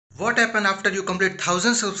What happened after you complete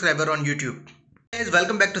 1000 subscriber on YouTube? Guys,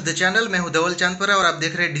 welcome back to the channel। मैं हूं धवल चांदपरा और आप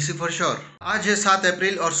देख रहे हैं DC फॉर श्योर। आज है 7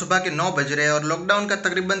 अप्रैल और सुबह के 9 बज रहे हैं और लॉकडाउन का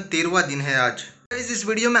तकरीबन 13वां दिन है आज। Guys, इस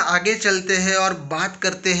वीडियो में आगे चलते हैं और बात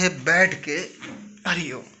करते हैं बैठ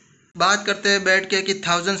के कि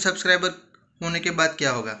 1000 सब्सक्राइबर होने के बाद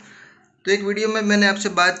क्या होगा। तो एक वीडियो में मैंने आपसे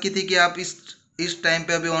बात की थी कि आप इस टाइम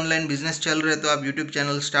पे अभी ऑनलाइन बिजनेस चल रहे हैं तो आप यूट्यूब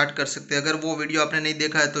चैनल स्टार्ट कर सकते हैं। अगर वो वीडियो आपने नहीं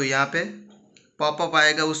देखा है तो यहाँ पे पॉपअप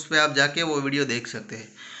आएगा, उस पर आप जाके वो वीडियो देख सकते हैं।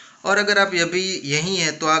 और अगर आप अभी यहीं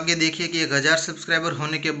हैं तो आगे देखिए कि 1000 सब्सक्राइबर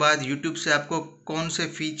होने के बाद यूट्यूब से आपको कौन से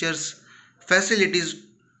फीचर्स फैसिलिटीज़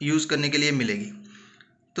यूज़ करने के लिए मिलेगी।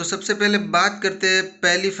 तो सबसे पहले बात करते हैं,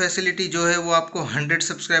 पहली फैसिलिटी जो है वो आपको 100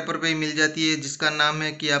 सब्सक्राइबर पे ही मिल जाती है, जिसका नाम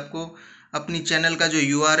है कि आपको अपनी चैनल का जो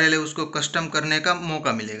URL है उसको कस्टम करने का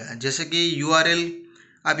मौका मिलेगा। जैसे कि URL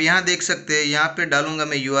आप यहाँ देख सकते हैं, यहाँ पे डालूंगा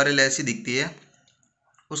मैं URL, ऐसी दिखती है।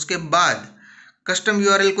 उसके बाद कस्टम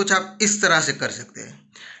URL कुछ आप इस तरह से कर सकते हैं,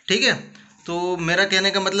 ठीक है। तो मेरा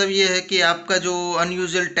कहने का मतलब ये है कि आपका जो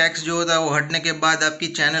अनयूजुअल टैक्स जो होता है वो हटने के बाद आपकी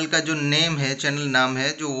चैनल का जो नेम है, चैनल नाम है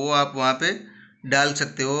जो, वो आप वहाँ पे डाल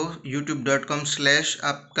सकते हो। youtube.com/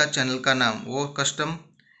 आपका चैनल का नाम, वो कस्टम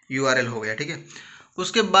URL हो गया, ठीक है।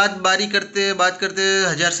 उसके बाद बात करते हैं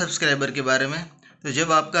 1000 सब्सक्राइबर के बारे में। तो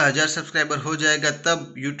जब आपका 1000 सब्सक्राइबर हो जाएगा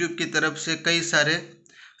तब यूट्यूब की तरफ से कई सारे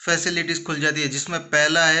फैसिलिटीज़ खुल जाती है, जिसमें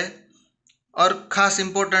पहला है और ख़ास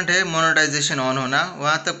इम्पोर्टेंट है मोनेटाइजेशन ऑन होना।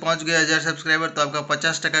 वहाँ तक पहुँच गए 1000 सब्सक्राइबर तो आपका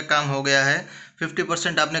 50% काम हो गया है।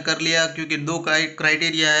 50% आपने कर लिया, क्योंकि दो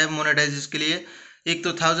क्राइटेरिया है मोनेटाइजेशन के लिए। एक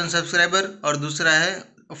तो 1000 सब्सक्राइबर और दूसरा है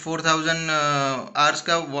 4000 आवर्स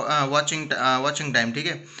का वॉचिंग टाइम, ठीक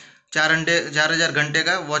है। 4000 घंटे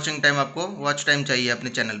का वॉचिंग टाइम, आपको वॉच टाइम चाहिए अपने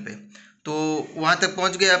चैनल पे। तो वहाँ तक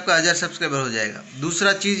पहुँच गए, आपका 1000 सब्सक्राइबर हो जाएगा।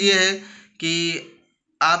 दूसरा चीज़ ये है कि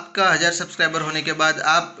आपका 1000 सब्सक्राइबर होने के बाद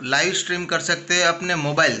आप लाइव स्ट्रीम कर सकते हैं अपने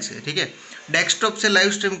मोबाइल से, ठीक है। डेस्कटॉप से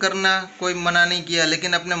लाइव स्ट्रीम करना कोई मना नहीं किया,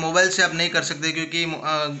 लेकिन अपने मोबाइल से आप नहीं कर सकते, क्योंकि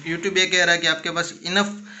यूट्यूब ये कह रहा है कि आपके पास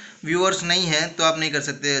इनफ व्यूअर्स नहीं है, तो आप नहीं कर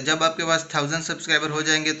सकते। जब आपके पास 1000 सब्सक्राइबर हो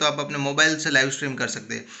जाएंगे तो आप अपने मोबाइल से लाइव स्ट्रीम कर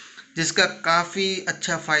सकते हैं, जिसका काफ़ी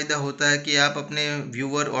अच्छा फ़ायदा होता है कि आप अपने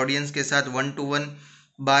व्यूअर ऑडियंस के साथ 1 to 1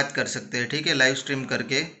 बात कर सकते हैं, ठीक है, लाइव स्ट्रीम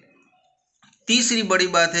करके। तीसरी बड़ी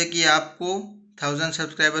बात है कि आपको 1000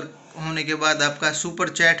 सब्सक्राइबर होने के बाद आपका सुपर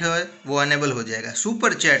चैट है वो अनेबल हो जाएगा।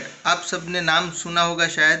 सुपर चैट आप सब ने नाम सुना होगा,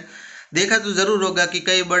 शायद देखा तो ज़रूर होगा कि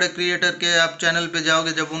कई बड़े क्रिएटर के आप चैनल पे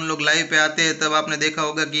जाओगे, जब उन लोग लाइव पे आते हैं तब आपने देखा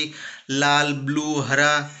होगा कि लाल, ब्लू,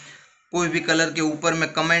 हरा, कोई भी कलर के ऊपर में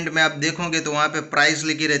कमेंट में आप देखोगे तो वहाँ पे प्राइस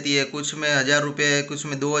लिखी रहती है। कुछ में 1000 रुपये है, कुछ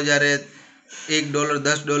में 2000 है, $1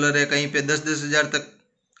 $10 है, कहीं पे 10 हज़ार तक,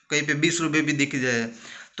 कहीं पे 20 रुपये भी दिख जाए।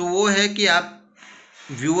 तो वो है कि आप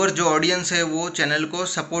व्यूअर जो ऑडियंस है वो चैनल को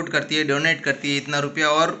सपोर्ट करती है, डोनेट करती है इतना रुपया,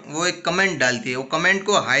 और वो एक कमेंट डालती है। वो कमेंट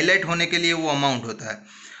को हाईलाइट होने के लिए वो अमाउंट होता है,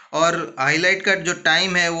 और हाईलाइट का जो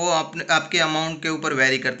टाइम है वो आपके अमाउंट के ऊपर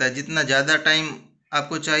वेरी करता है। जितना ज़्यादा टाइम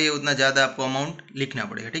आपको चाहिए उतना ज़्यादा आपको अमाउंट लिखना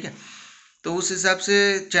पड़ेगा, ठीक है। तो उस हिसाब से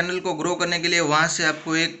चैनल को ग्रो करने के लिए वहाँ से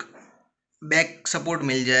आपको एक बैक सपोर्ट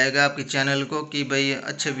मिल जाएगा आपके चैनल को, कि भाई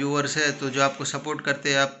अच्छे व्यूअर्स है तो जो आपको सपोर्ट करते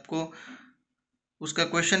हैं आपको उसका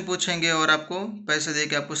क्वेश्चन पूछेंगे और आपको पैसे दे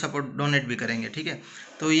के आपको सपोर्ट डोनेट भी करेंगे, ठीक है।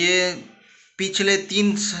 तो ये पिछले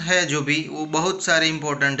 3 है जो भी, वो बहुत सारे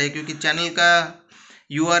इंपॉर्टेंट है, क्योंकि चैनल का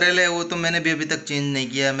URL है वो तो मैंने भी अभी तक चेंज नहीं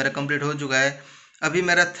किया है, मेरा कंप्लीट हो चुका है। अभी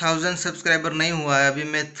मेरा 1000 सब्सक्राइबर नहीं हुआ है, अभी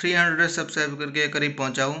मैं 300 सब्सक्राइबर के करीब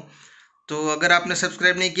पहुँचा हूँ। तो अगर आपने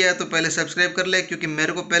सब्सक्राइब नहीं किया तो पहले सब्सक्राइब कर ले, क्योंकि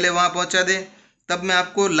मेरे को पहले वहाँ पहुँचा दे, तब मैं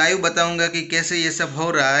आपको लाइव बताऊंगा कि कैसे ये सब हो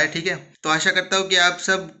रहा है, ठीक है। तो आशा करता हूँ कि आप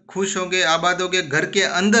सब खुश होंगे, आबाद होंगे, घर के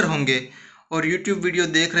अंदर होंगे और YouTube वीडियो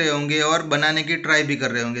देख रहे होंगे और बनाने की ट्राई भी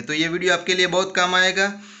कर रहे होंगे। तो ये वीडियो आपके लिए बहुत काम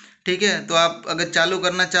आएगा, ठीक है। तो आप अगर चालू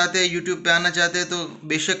करना चाहते हैं, YouTube पे आना चाहते हैं तो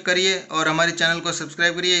बेशक करिए, और हमारे चैनल को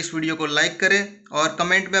सब्सक्राइब करिए, इस वीडियो को लाइक करें और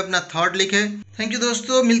कमेंट में अपना थॉट लिखें। थैंक यू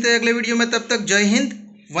दोस्तों, मिलते हैं अगले वीडियो में, तब तक जय हिंद,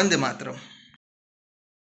 वंदे मातरम।